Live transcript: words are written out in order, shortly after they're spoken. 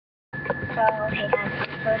So hey guys,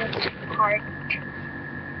 so this is part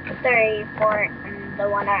 3 for the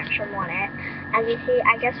One Direction One It. As you see,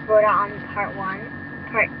 I just wrote it on part 1,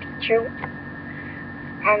 part 2,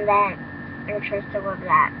 and then I traced it with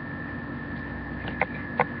that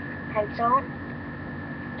pencil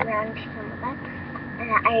around some of them,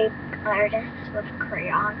 and I colored this with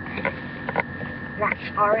crayon.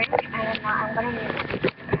 That's orange, and now I'm gonna use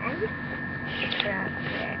this pen to put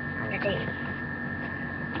it on the daisy.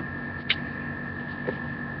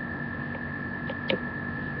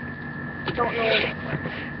 Don't know if it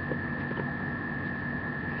works.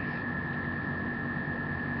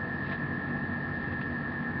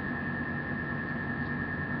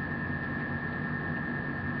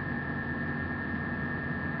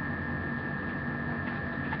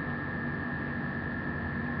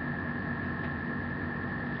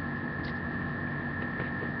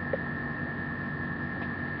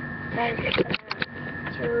 So I'm just gonna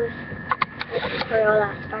choose Crayola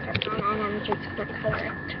starter pen, and I'm just gonna color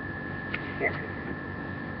it here.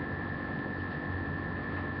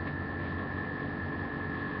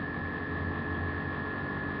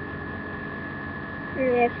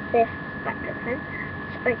 There's this starter pen,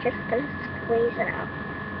 so I'm just gonna squeeze it out.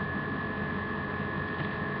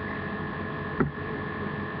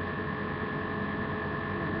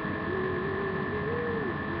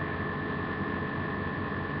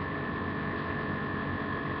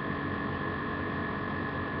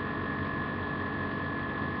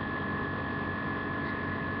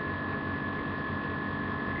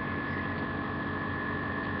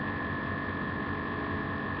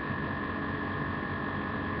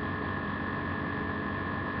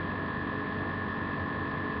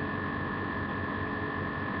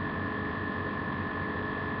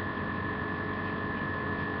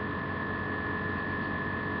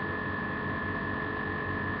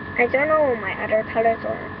 I don't know my other colors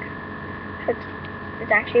work, because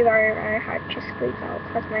it's actually very, very hard to squeeze out,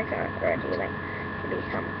 because mine are already like to be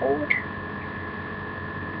some old.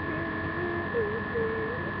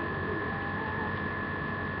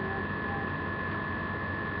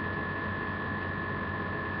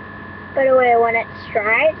 By the way, when it's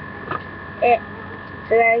dried, it's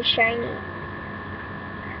very shiny.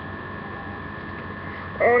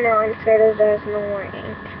 Oh no, I'm sure there's no more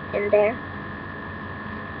ink in there.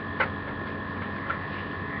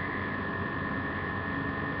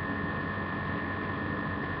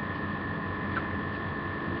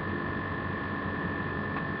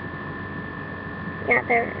 Yeah,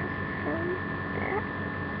 there's some there.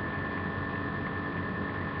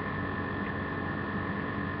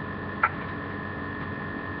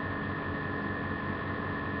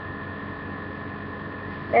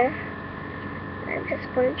 There. I'm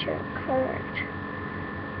just going to color it.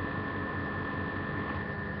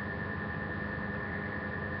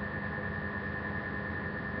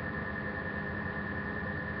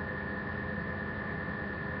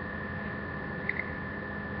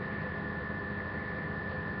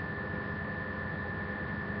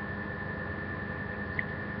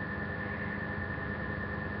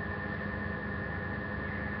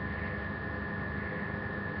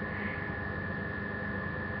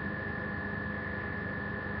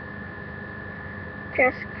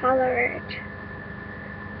 Just color it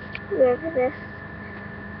with this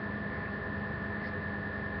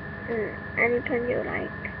any pen you like.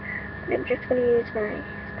 But I'm just going to use my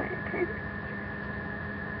spider pen.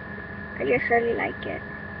 I just really like it.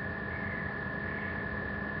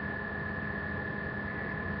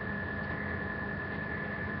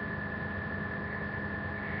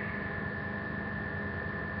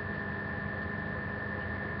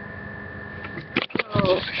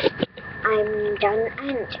 So I'm done,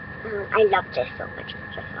 and I love this so much.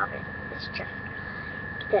 I just love it. It's just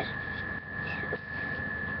this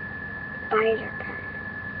spider pen.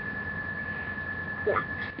 Yeah.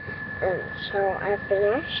 So I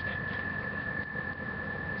finished.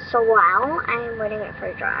 So while I'm waiting it for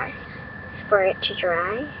it to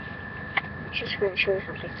dry, I'm just going to show you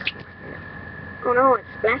something. Oh no, it's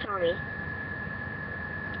splashed on me.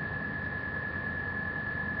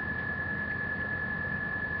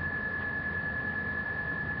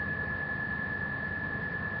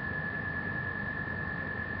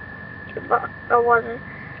 But it wasn't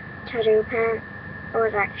a tattoo pen, it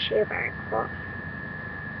was actually very cool.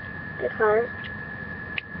 Because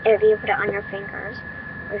if you put it on your fingers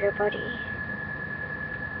or your body,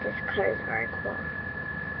 this color is very cool.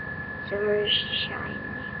 It's very shiny.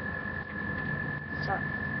 So,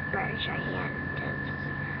 very shiny, and it's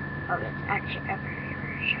actually a very,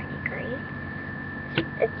 very shiny green.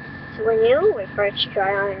 It's when you wait for it to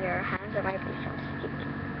dry on your hands, it might be so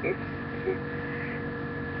sticky.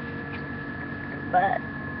 but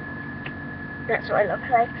that's what it looks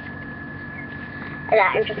like. And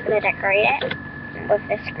I'm just going to decorate it with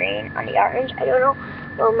this green on the orange. I don't know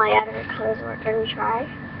what my other colors were. Let me try.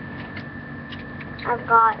 I've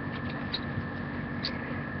got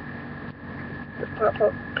the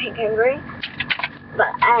purple, pink, and green, but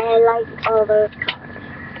I like all those colors.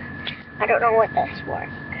 I don't know what this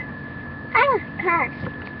works. Ah, God.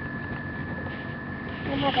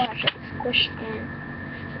 Oh my gosh, it's squished in.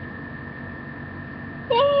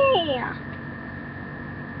 Yeah.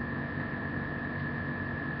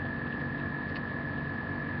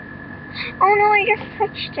 Oh no, I just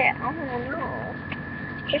touched it. Oh no.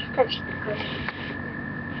 I just touched the green.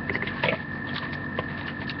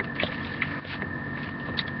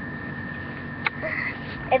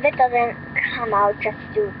 If it doesn't come out, just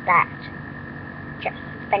do that. Just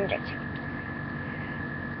bend it.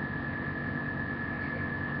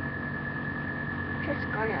 Just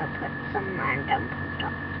gonna put some random polka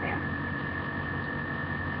dots there.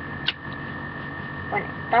 When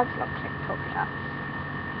it does look like polka dots.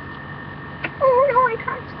 Oh no, I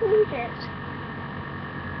can't squeeze it.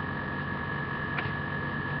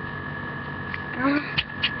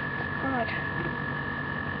 God.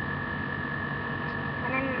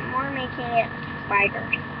 And I'm more making it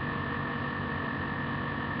spiders.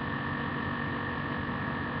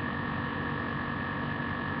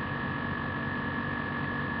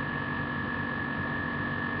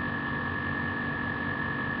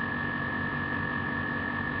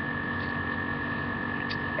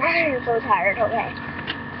 I'm so tired, okay.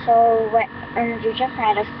 So, and you just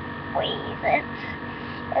had to squeeze it.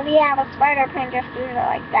 If you have a spider pen, just use it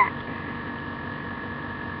like that.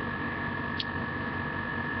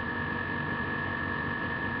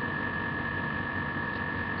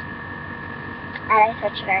 And I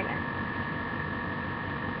touch it again.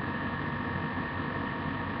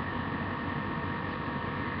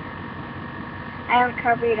 I don't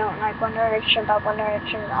care if you don't like One Direction, but One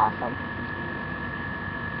Direction is awesome.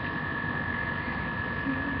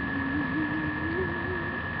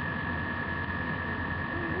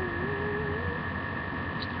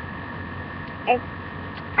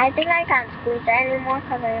 I think I can't squeeze it anymore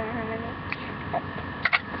because I don't have any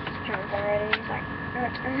strings already. But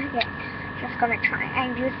yeah, just gonna try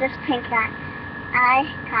and use this pink that I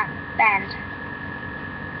can't bend.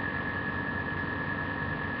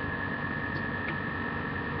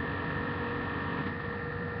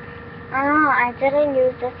 Oh, I didn't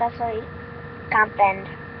use this, that's why I can't bend.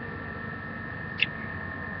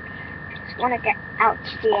 Just wanna get out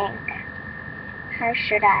the ink. How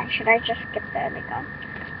should I? Should I just get there we go?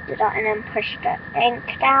 Do that and then push the ink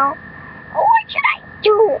down. Oh, what should I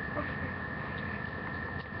do?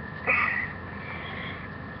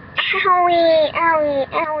 Owie, owie,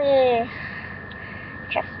 owie.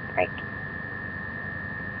 Just break.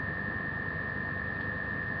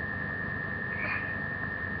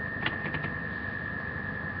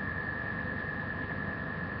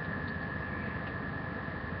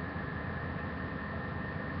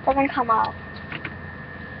 Doesn't come out.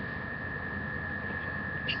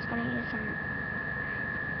 Just gonna use some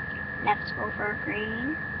leftover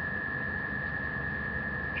green.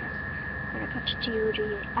 I'm gonna put it to the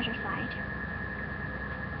other side.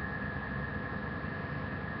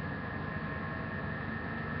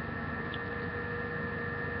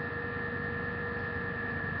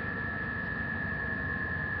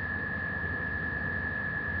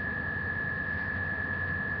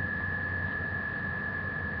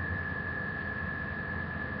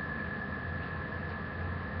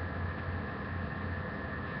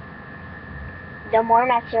 The more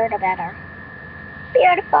messier, the better.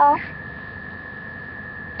 Beautiful.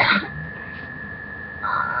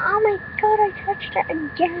 Oh my God, I touched it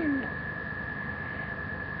again.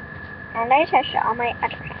 And I touched it on my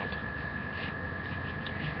other hand.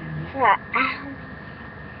 So,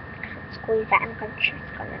 can't squeeze that. I'm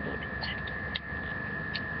just gonna leave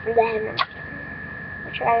it. Then,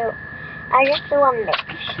 I just do a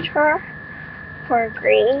mixture for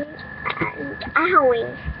green and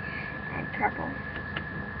owie and purple.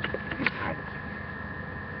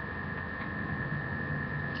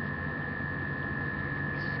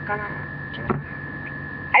 Just gonna do.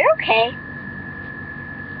 Are you okay?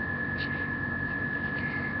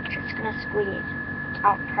 Just gonna squeeze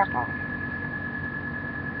out purple.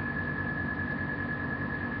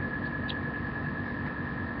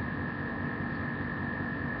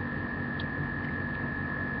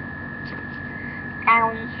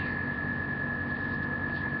 Owie.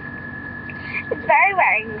 It's very,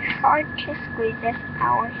 very hard to squeeze this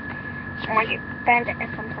out. And when you bend it, it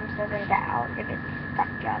sometimes doesn't get out if it's stuck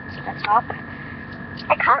out to the top.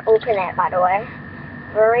 I can't open it, by the way.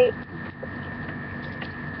 very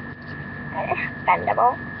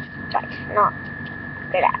bendable, but it's not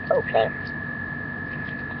good at opening.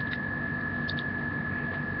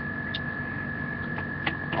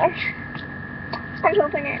 I'm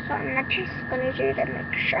open it, so I'm not just gonna do the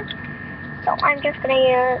mixture. So I'm just gonna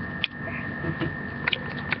use,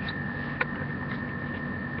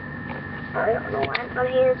 I don't know what I'm gonna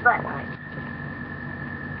use, but like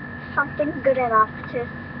something good enough to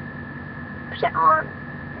put it on.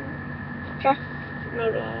 Just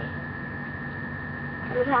maybe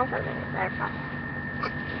sometimes something is better for us.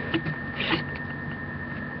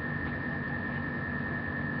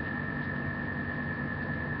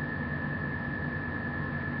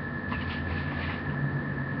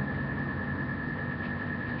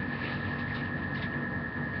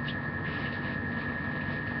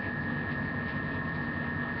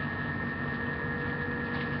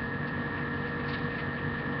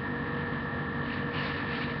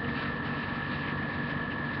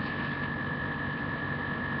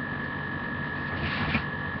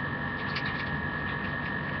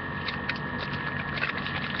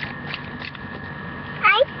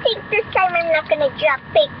 This time I'm not gonna drop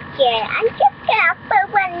picture. I'm just gonna put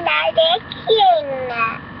one another king.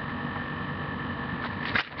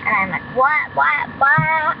 And I'm like, what?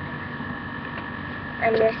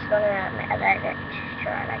 I'm just gonna let it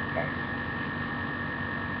dry like this.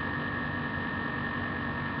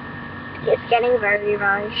 It's getting very,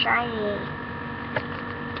 very shiny.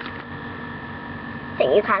 I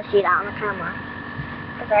think you can't see that on the camera.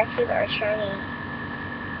 It's actually very shiny.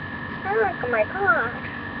 I'm like, oh my god.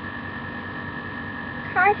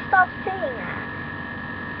 Can I stop saying that?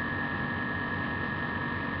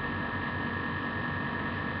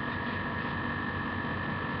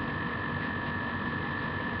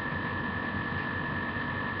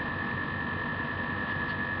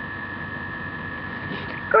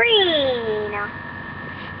 Green!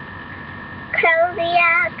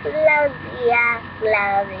 Closea, Closea,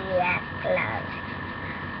 Closea, Closea.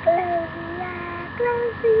 Closea,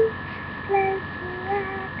 Closea, Closea,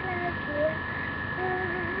 Closea.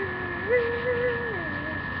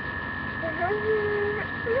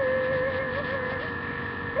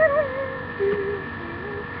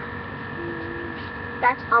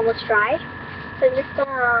 That's almost dry. So I'm just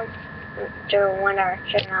gonna do one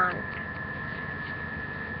direction on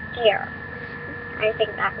here. I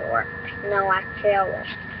think that will work. No, actually I will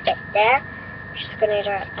stick there. I'm just gonna do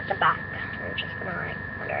it at the back. I'm just gonna write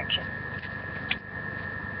one direction.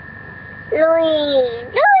 Louie!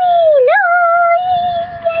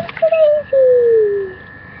 I'm crazy!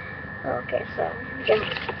 Okay, so just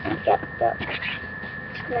get the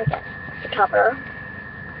topper.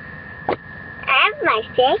 I have my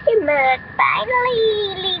second mug,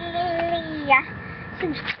 finally! So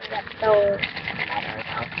I'm just gonna get those letters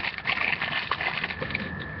out.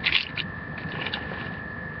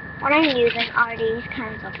 What I'm using are these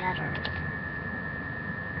kinds of letters.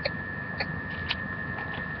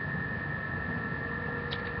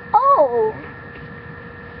 Oh!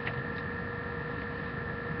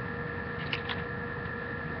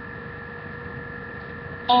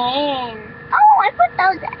 N. Oh, I put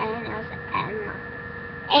those N. It was M.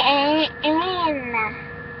 N.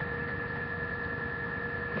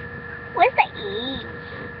 Where's the E?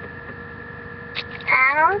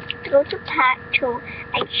 I'll go to part 2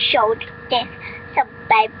 and show this. So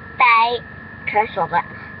bye bye. Can I solve it?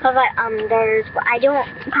 But there's, I don't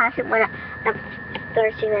pass it when I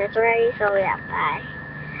 30 minutes already, so yeah, bye.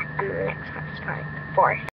 Next part, 4.